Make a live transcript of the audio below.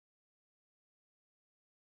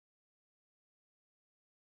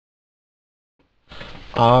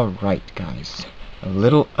Alright guys, a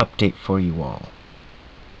little update for you all.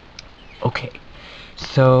 Okay,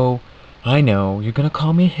 so I know you're gonna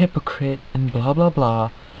call me a hypocrite and blah blah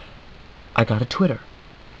blah. I got a Twitter.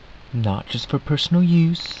 Not just for personal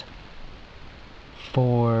use,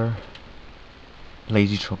 for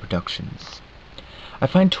LazeTrolProductions. I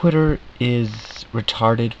find Twitter is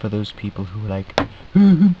retarded for those people who are like,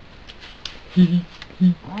 I'm doing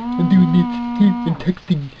this, I'm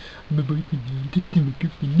texting my boyfriend, texting my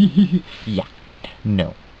girlfriend. Yeah,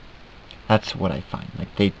 no. That's what I find.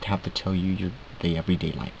 Like, they have to tell you the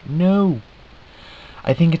everyday life. No!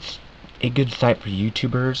 I think it's a good site for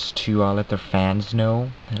YouTubers to let their fans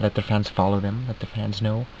know, let their fans follow them, let their fans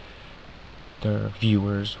know, their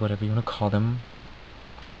viewers, whatever you want to call them.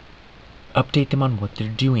 Update them on what they're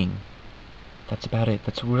doing. That's about it.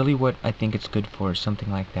 That's really what I think it's good for, something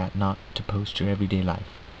like that, not to post your everyday life.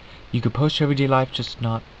 You could post your everyday life, just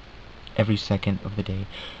not every second of the day.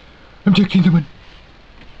 I'm texting someone.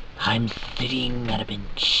 I'm sitting on a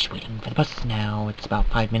bench waiting for the bus now. It's about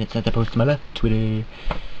 5 minutes since I posted my last Twitter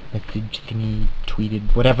message thingy,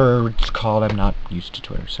 tweeted, whatever it's called. I'm not used to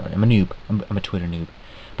Twitter. Sorry, I'm a noob. I'm a Twitter noob.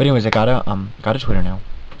 But anyways, I got a Twitter now.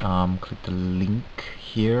 Click the link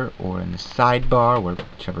here or in the sidebar,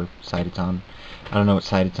 whichever side it's on. I don't know what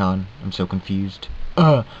side it's on. I'm so confused.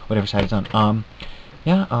 Whatever side it's on.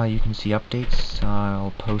 Yeah, you can see updates.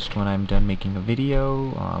 I'll post when I'm done making a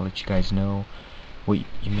video. I'll let you guys know what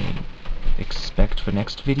you may expect for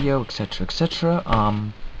next video, etc, etc.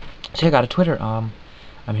 So I got a Twitter. I'm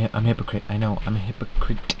a hypocrite. I know. I'm a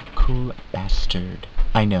hypocritical bastard.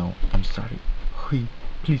 I know. I'm sorry.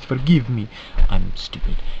 Please forgive me. I'm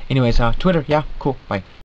stupid. Anyways, Twitter. Yeah, cool. Bye.